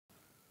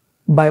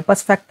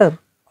Bypass factor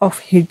of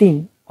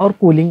heating or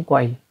cooling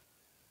coil.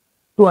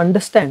 To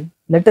understand,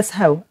 let us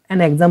have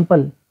an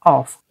example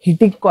of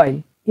heating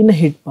coil in a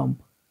heat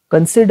pump.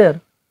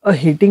 Consider a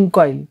heating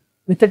coil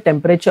with a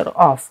temperature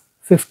of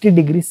 50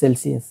 degrees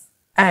Celsius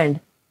and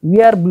we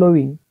are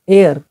blowing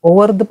air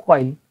over the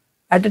coil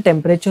at a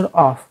temperature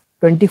of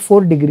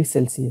 24 degrees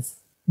Celsius.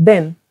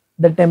 Then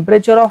the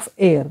temperature of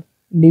air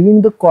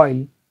leaving the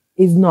coil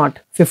is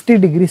not 50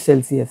 degrees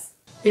Celsius.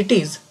 It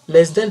is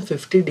less than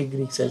 50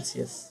 degrees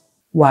Celsius.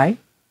 Why?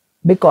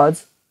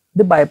 Because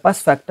the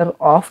bypass factor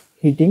of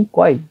heating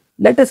coil.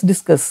 Let us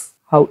discuss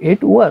how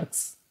it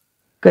works.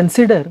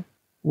 Consider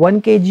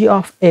 1 kg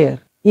of air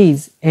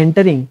is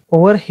entering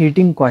over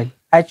heating coil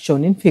as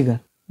shown in figure.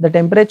 The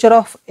temperature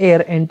of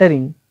air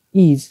entering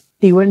is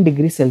T1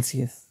 degrees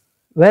Celsius,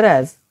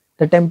 whereas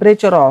the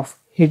temperature of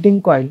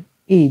heating coil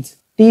is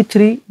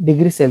T3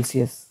 degrees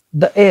Celsius.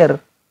 The air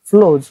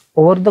flows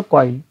over the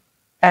coil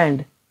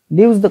and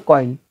leaves the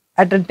coil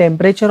at a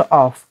temperature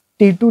of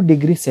T2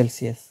 degrees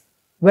Celsius.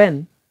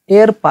 When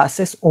air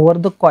passes over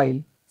the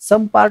coil,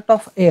 some part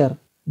of air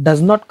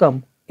does not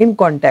come in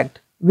contact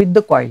with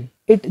the coil.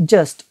 It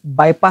just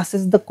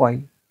bypasses the coil.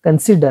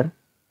 Consider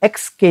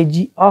x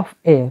kg of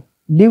air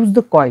leaves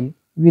the coil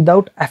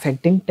without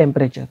affecting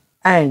temperature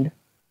and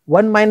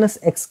 1 minus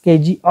x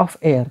kg of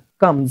air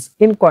comes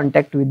in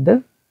contact with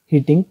the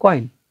heating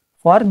coil.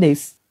 For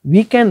this,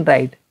 we can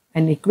write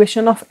an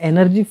equation of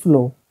energy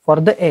flow for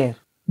the air.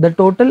 The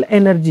total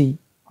energy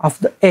of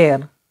the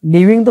air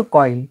leaving the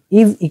coil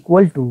is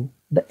equal to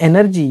the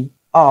energy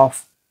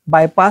of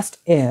bypassed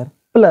air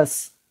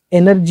plus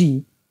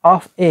energy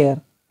of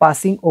air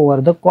passing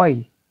over the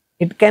coil.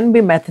 It can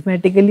be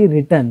mathematically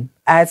written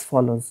as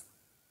follows.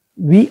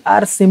 We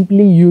are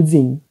simply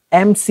using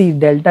mc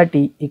delta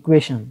T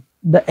equation.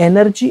 The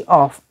energy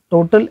of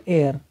total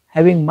air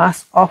having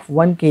mass of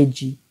 1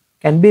 kg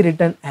can be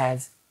written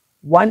as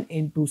 1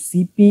 into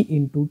Cp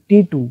into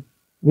T2,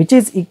 which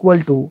is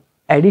equal to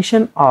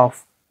addition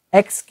of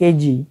x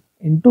kg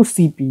into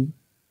Cp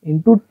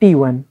into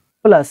T1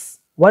 plus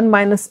 1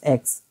 minus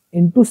x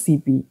into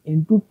Cp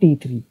into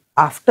T3.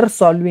 After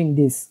solving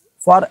this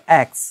for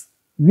x,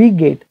 we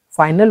get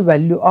final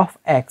value of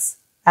x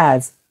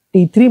as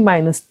T3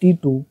 minus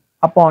T2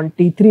 upon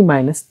T3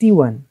 minus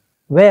T1,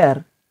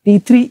 where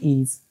T3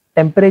 is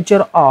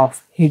temperature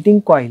of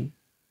heating coil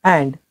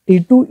and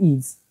T2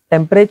 is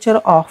temperature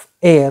of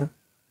air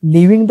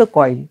leaving the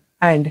coil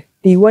and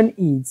T1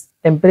 is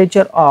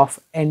temperature of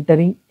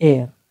entering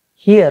air.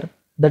 Here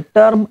the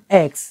term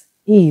x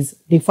is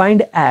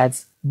defined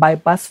as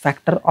bypass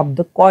factor of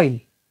the coil,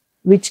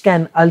 which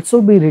can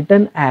also be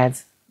written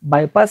as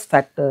bypass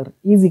factor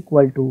is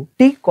equal to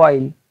T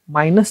coil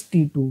minus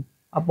T2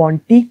 upon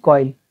T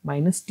coil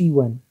minus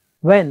T1.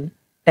 When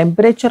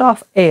temperature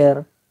of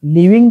air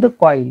leaving the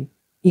coil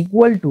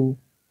equal to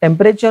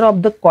temperature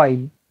of the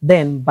coil,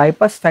 then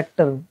bypass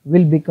factor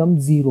will become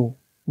 0.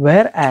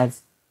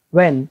 Whereas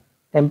when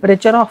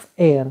temperature of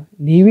air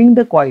leaving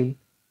the coil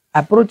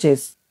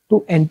approaches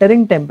to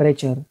entering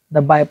temperature,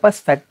 the bypass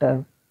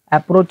factor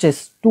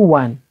approaches to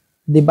 1.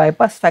 The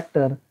bypass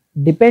factor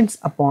depends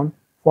upon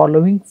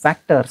following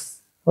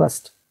factors.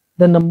 First,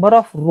 the number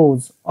of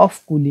rows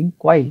of cooling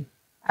coil.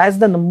 As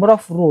the number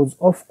of rows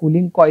of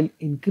cooling coil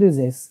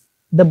increases,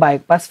 the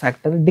bypass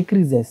factor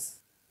decreases.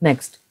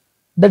 Next,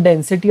 the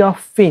density of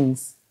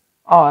fins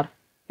or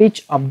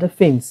pitch of the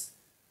fins.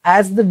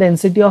 As the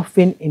density of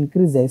fin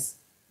increases,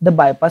 the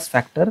bypass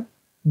factor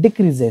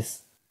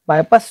decreases.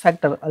 Bypass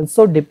factor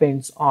also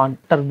depends on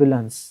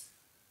turbulence.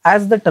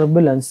 As the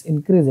turbulence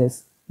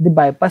increases, the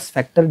bypass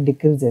factor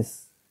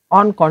decreases.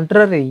 On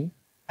contrary,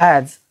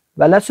 as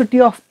velocity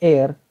of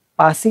air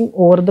passing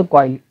over the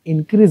coil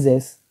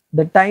increases,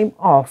 the time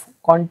of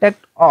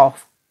contact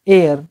of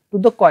air to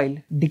the coil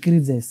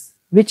decreases,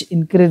 which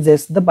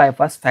increases the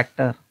bypass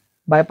factor.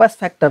 Bypass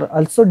factor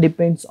also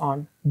depends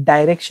on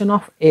direction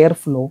of air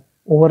flow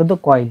over the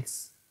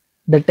coils.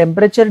 The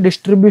temperature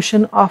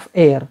distribution of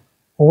air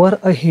over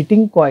a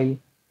heating coil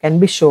can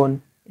be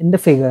shown in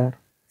the figure.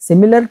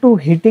 Similar to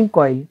heating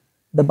coil,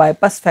 the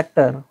bypass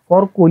factor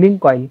for cooling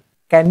coil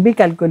can be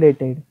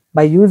calculated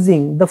by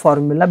using the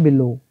formula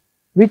below,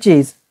 which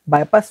is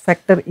bypass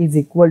factor is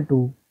equal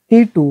to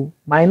T2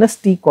 minus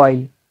T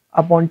coil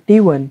upon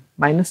T1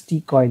 minus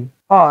T coil,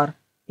 or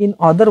in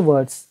other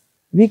words,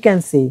 we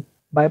can say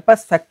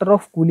bypass factor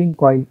of cooling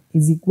coil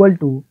is equal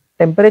to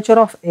temperature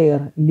of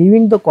air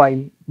leaving the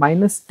coil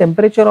minus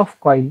temperature of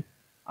coil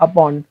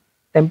upon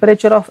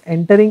temperature of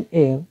entering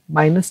air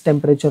minus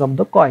temperature of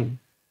the coil.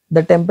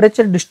 The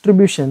temperature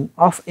distribution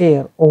of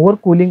air over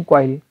cooling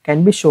coil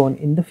can be shown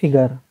in the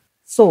figure.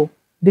 So,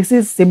 this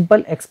is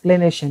simple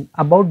explanation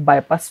about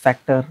bypass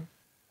factor.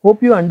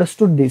 Hope you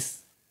understood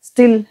this.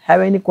 Still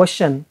have any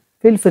question?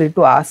 Feel free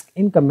to ask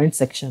in comment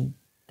section.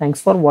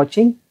 Thanks for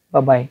watching.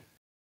 Bye bye.